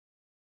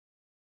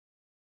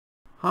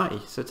Hi,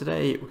 so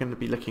today we're going to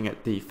be looking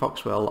at the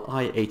Foxwell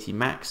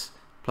i80Max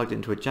plugged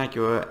into a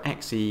Jaguar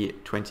XE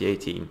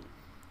 2018.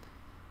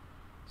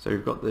 So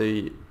we've got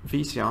the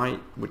VCI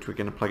which we're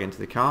going to plug into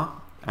the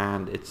car,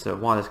 and it's a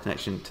wireless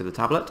connection to the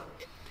tablet.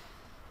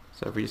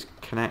 So if we just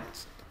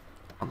connect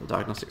on the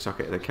diagnostic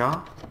socket of the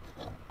car,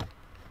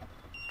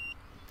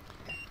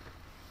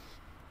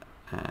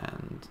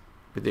 and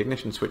with the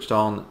ignition switched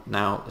on,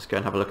 now let's go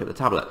and have a look at the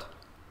tablet.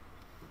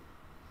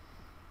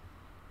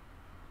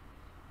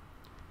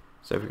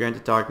 So if we go into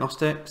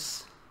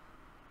Diagnostics,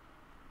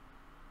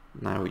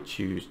 now we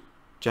choose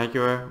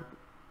Jaguar.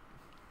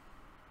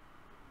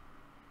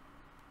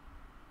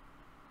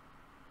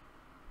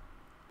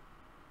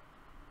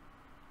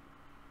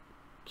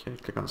 Okay,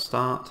 click on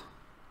Start,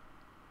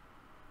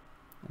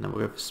 and then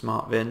we'll go for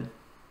Smart VIN.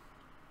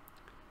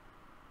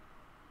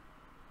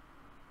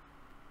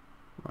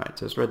 Right,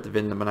 so it's read the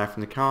VIN number now from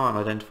the car and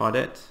identified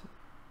it,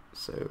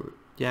 so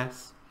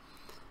yes.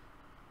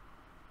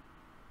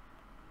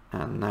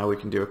 And now we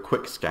can do a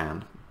quick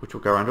scan, which will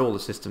go around all the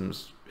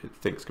systems it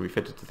thinks can be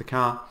fitted to the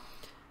car,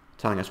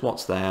 telling us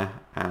what's there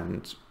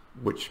and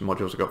which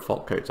modules have got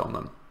fault codes on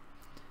them.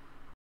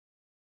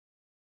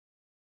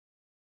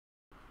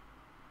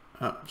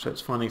 So it's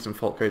finding some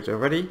fault codes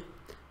already.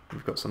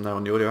 We've got some there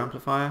on the audio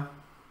amplifier,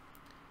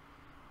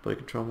 body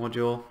control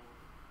module.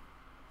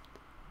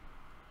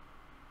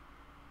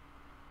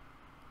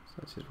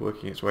 So it's just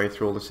working its way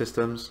through all the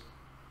systems.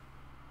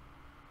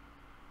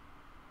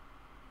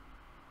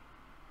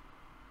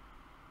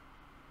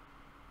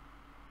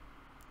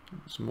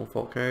 Some more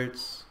fault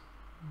codes,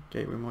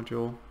 gateway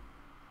module,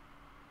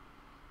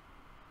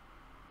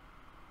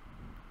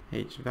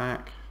 HVAC,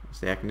 that's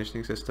the air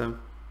conditioning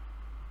system,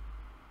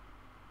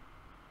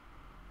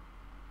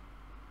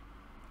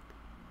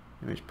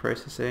 image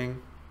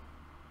processing,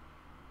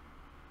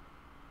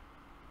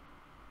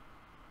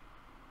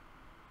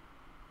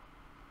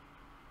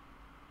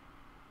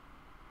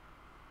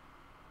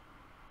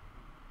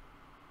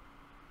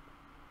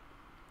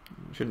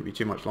 it shouldn't be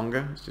too much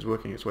longer, it's just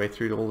working its way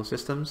through all the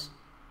systems.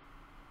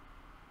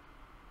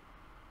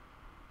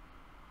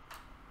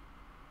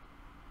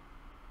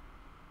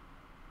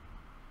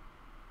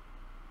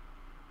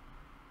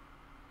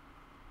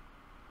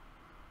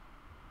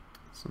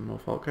 Some more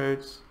fault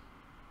codes.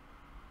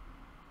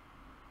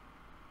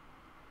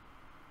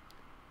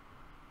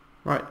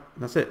 Right,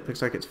 that's it.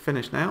 Looks like it's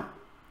finished now.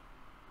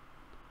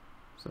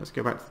 So let's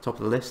go back to the top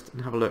of the list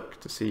and have a look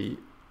to see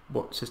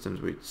what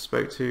systems we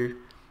spoke to,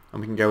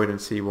 and we can go in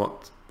and see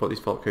what these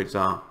fault codes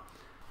are.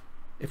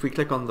 If we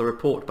click on the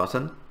report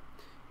button,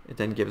 it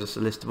then gives us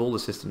a list of all the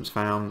systems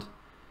found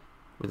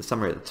with a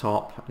summary at the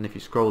top, and if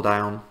you scroll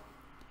down,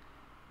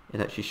 it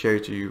actually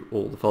shows you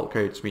all the fault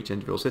codes from each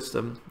individual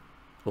system,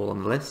 all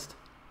on the list.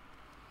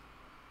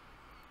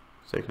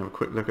 So you can have a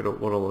quick look at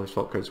what all those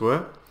fault codes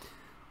were.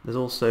 There's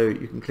also,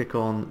 you can click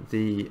on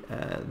the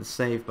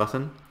save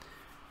button,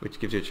 which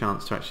gives you a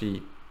chance to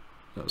actually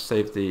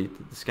save the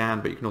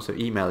scan, but you can also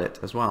email it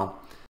as well.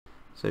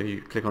 So if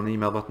you click on the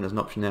email button, there's an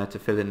option there to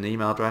fill in an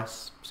email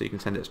address, so you can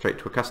send it straight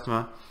to a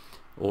customer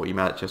or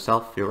email it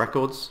yourself for your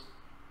records.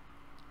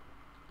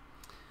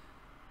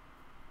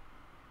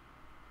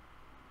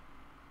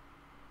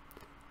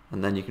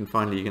 And then you can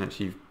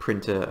actually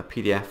print a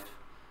PDF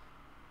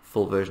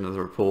full version of the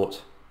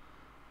report,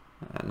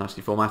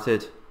 nicely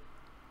formatted,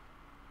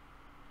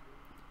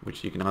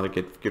 which you can either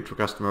give to a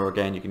customer, or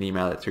again you can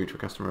email it through to a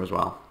customer as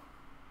well.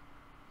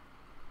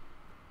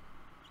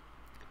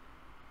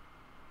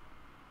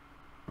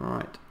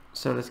 Alright,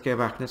 so let's go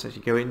back and let's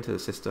actually go into the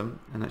system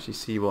and actually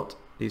see what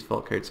these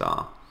fault codes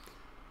are.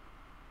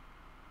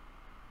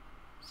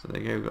 So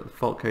there you go, we've got the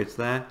fault codes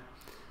there.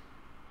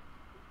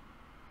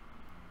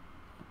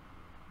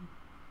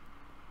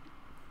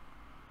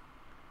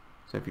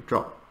 So if you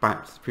drop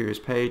back to the previous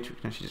page, we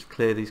can actually just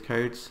clear these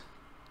codes.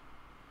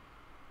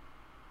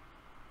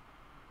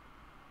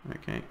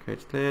 Okay,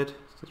 codes cleared.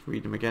 Let's just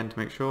read them again to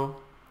make sure.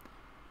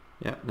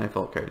 Yeah, no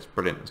fault codes.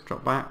 Brilliant. Let's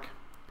drop back.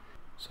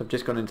 So I've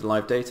just gone into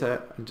live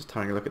data and just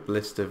having a look at the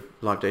list of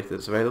live data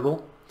that's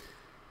available.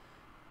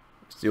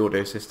 It's the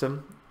audio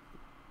system.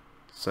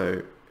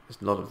 So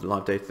there's a lot of the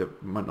live data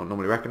that we might not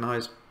normally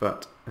recognize,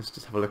 but let's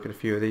just have a look at a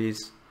few of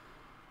these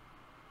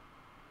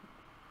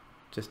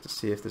just to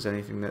see if there's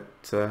anything that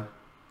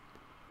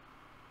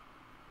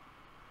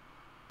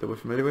we're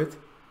familiar with.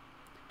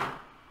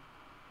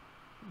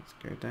 Let's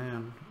go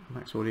down.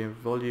 Max audio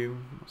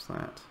volume. What's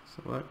that? Let's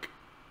have a look.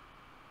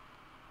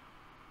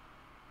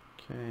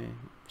 Okay,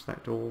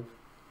 select all.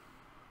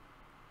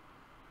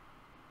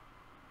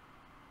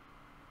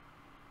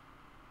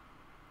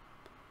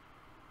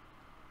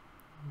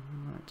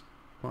 Right.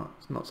 Well,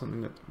 it's not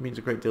something that means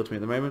a great deal to me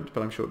at the moment,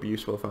 but I'm sure it'd be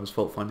useful if I was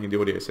fault finding the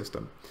audio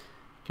system.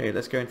 Okay,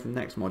 let's go into the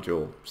next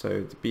module.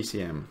 So the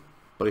BCM,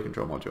 body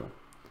control module.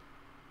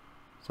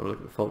 So we'll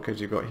look at the fault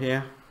codes you've got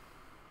here.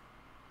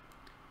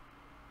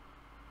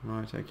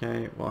 Right,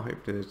 okay, well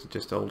hopefully those are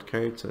just old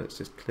code, so let's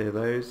just clear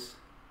those.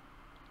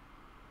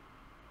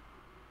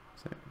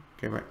 So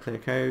go back, clear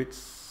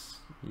codes,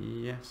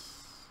 yes.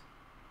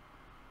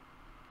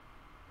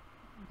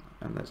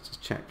 And let's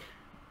just check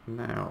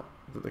now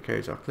that the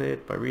codes are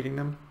cleared by reading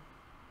them.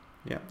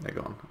 Yeah, they're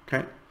gone.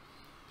 Okay.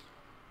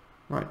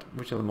 Right,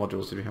 which other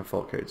modules do we have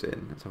fault codes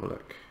in? Let's have a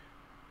look.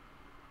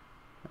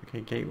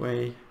 Okay,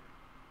 gateway,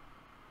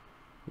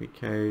 weak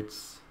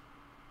codes.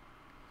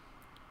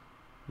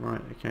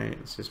 Right, okay,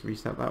 let's just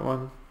reset that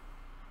one.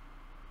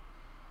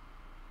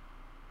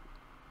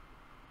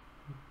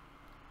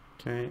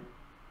 Okay,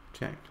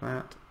 check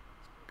that.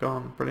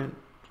 Gone, brilliant.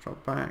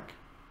 Drop back.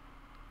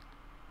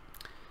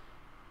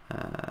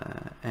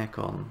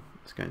 Aircon,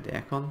 let's go into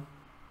aircon.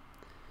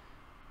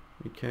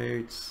 Weak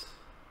codes.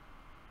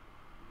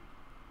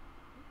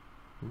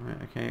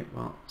 Right, okay,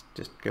 well,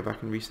 just go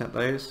back and reset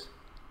those.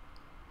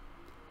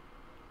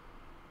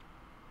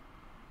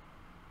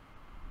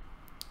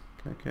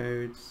 Clear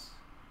codes.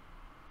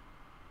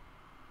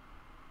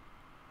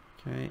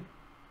 Okay.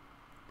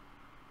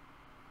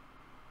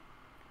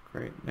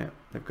 Great, yep,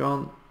 they've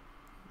gone.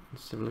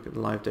 Let's have a look at the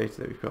live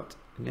data that we've got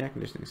in the air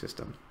conditioning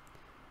system.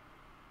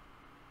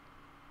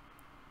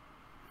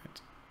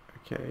 Right.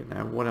 Okay,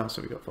 now what else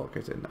have we got fault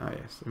codes in? Ah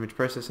yes, image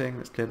processing,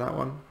 let's clear that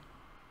one.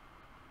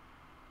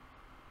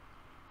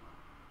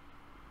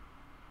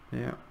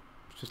 Yeah,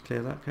 let's just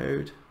clear that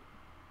code.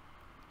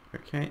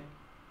 Okay.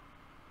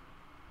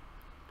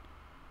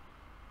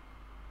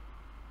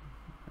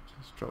 Let's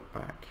just drop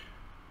back.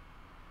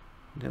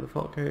 Any other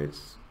fault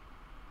codes?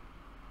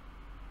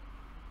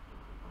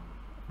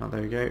 Oh,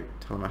 there we go,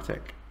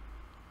 telematic.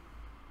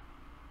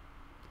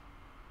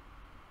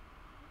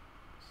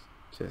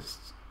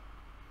 Just,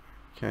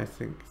 okay, I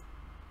think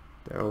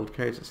they're old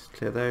codes, let's just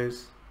clear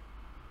those.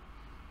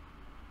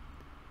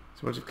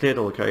 So once you've cleared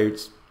all the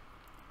codes,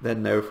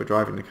 then know if we're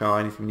driving the car,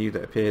 anything new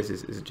that appears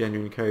is a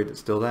genuine code that's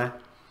still there.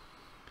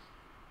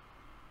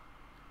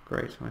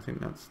 Great, I think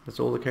that's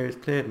all the codes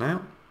cleared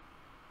now.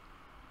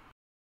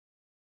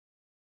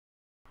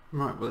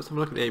 Right, well let's have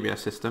a look at the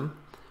ABS system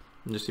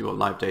and just see what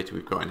live data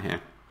we've got in here.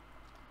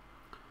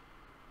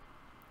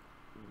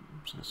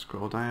 So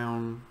scroll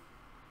down,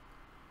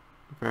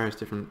 various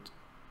different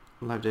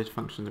live data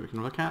functions that we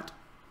can look at.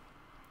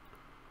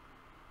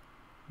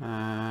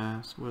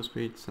 So wheel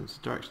speed, sensor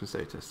direction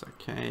status,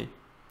 okay.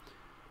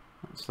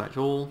 Let's select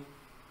all,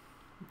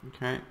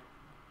 okay.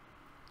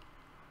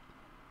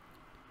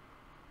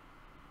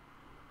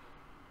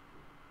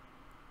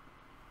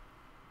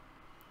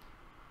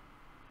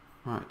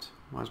 Right,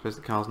 well I suppose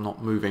the car's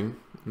not moving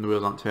and the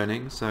wheels aren't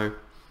turning, so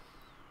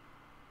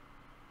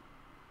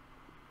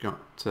got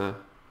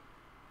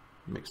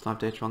mixed live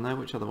data on there.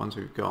 Which other ones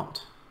we've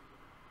got?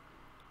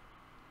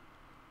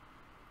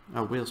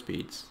 Oh, wheel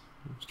speeds.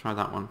 Let's try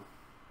that one.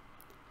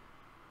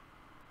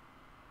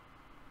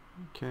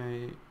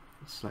 Okay,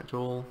 select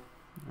all.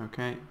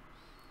 Okay.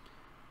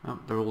 Oh,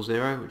 they're all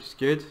 0, which is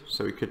good.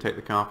 So we could take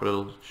the car for a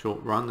little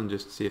short run and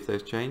just see if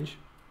those change.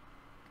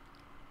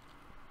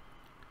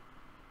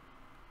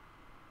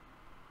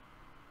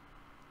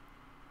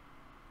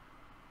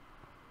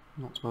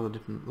 Lots of other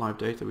different live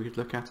data we could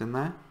look at in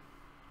there.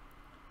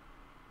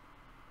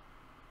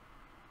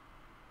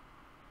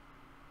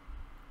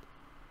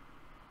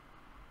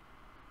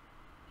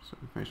 Some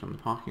information on the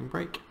parking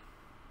brake.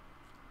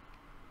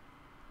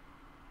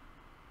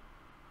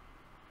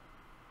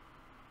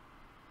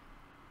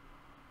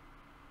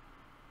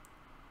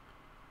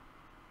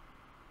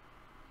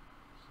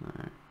 So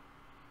let's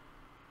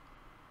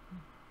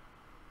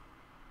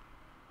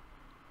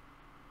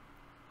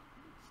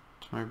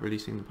try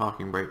releasing the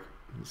parking brake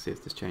and see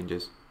if this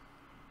changes.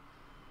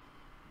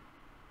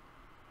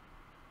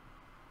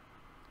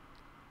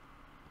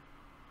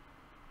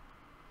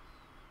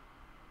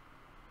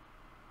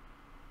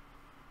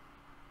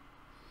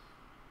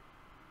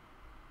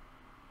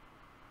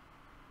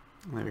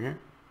 There we go.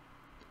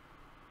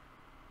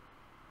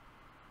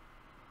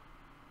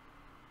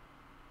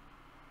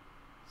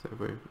 So if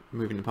we're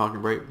moving the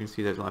parking brake, we can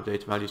see those live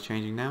data values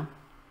changing now.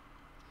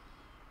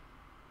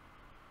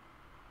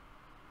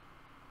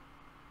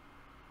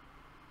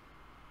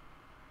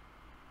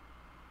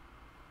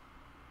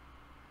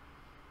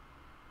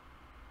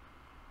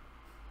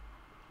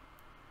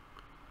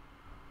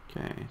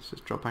 Okay, so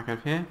let's drop back out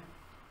of here.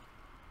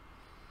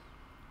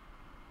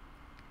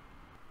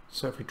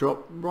 So if we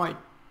drop right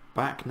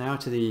back now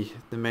to the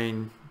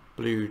main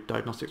blue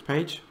diagnostics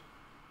page,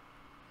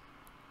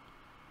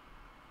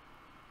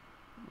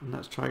 and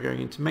let's try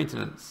going into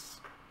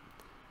maintenance.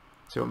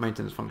 See what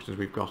maintenance functions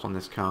we've got on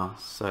this car.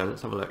 So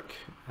let's have a look.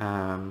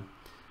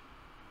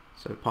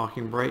 So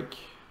parking brake,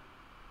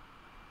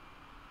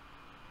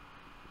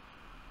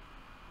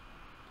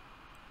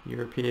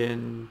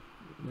 European,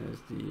 there's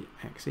the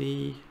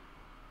XE.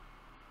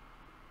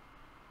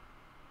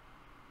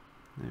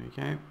 There we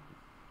go.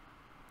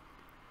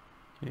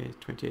 Okay,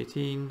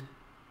 2018.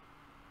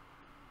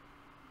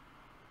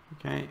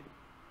 Okay.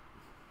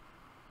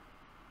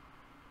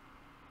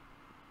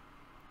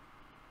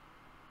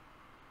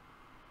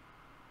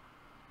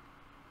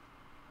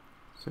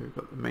 So we've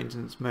got the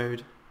maintenance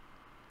mode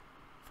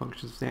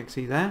functions for the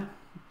XE there.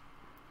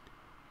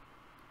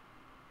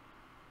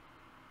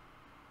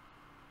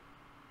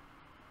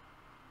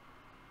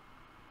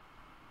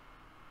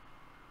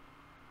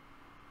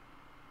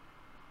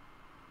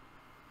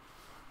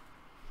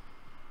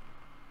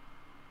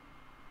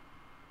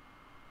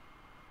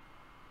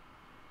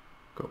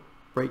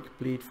 brake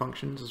bleed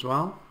functions as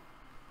well.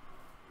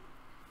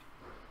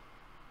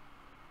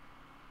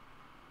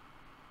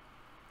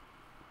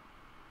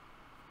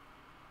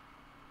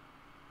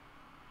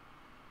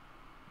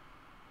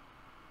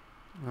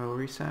 Oil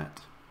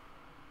reset.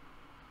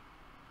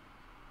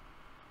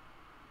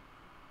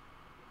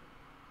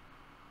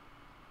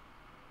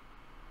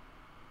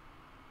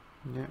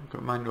 Yeah, we've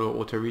got manual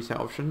auto reset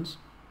options.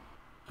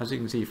 As you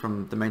can see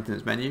from the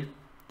maintenance menu,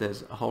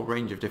 there's a whole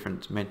range of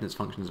different maintenance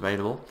functions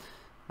available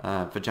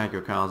for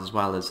Jaguar cars as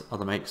well as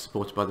other makes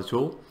supported by the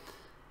tool.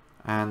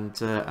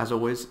 And as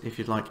always, if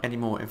you'd like any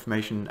more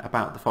information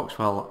about the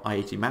Foxwell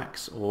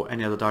i80Max or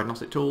any other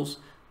diagnostic tools,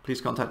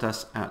 please contact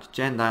us at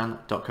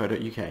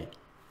gendan.co.uk.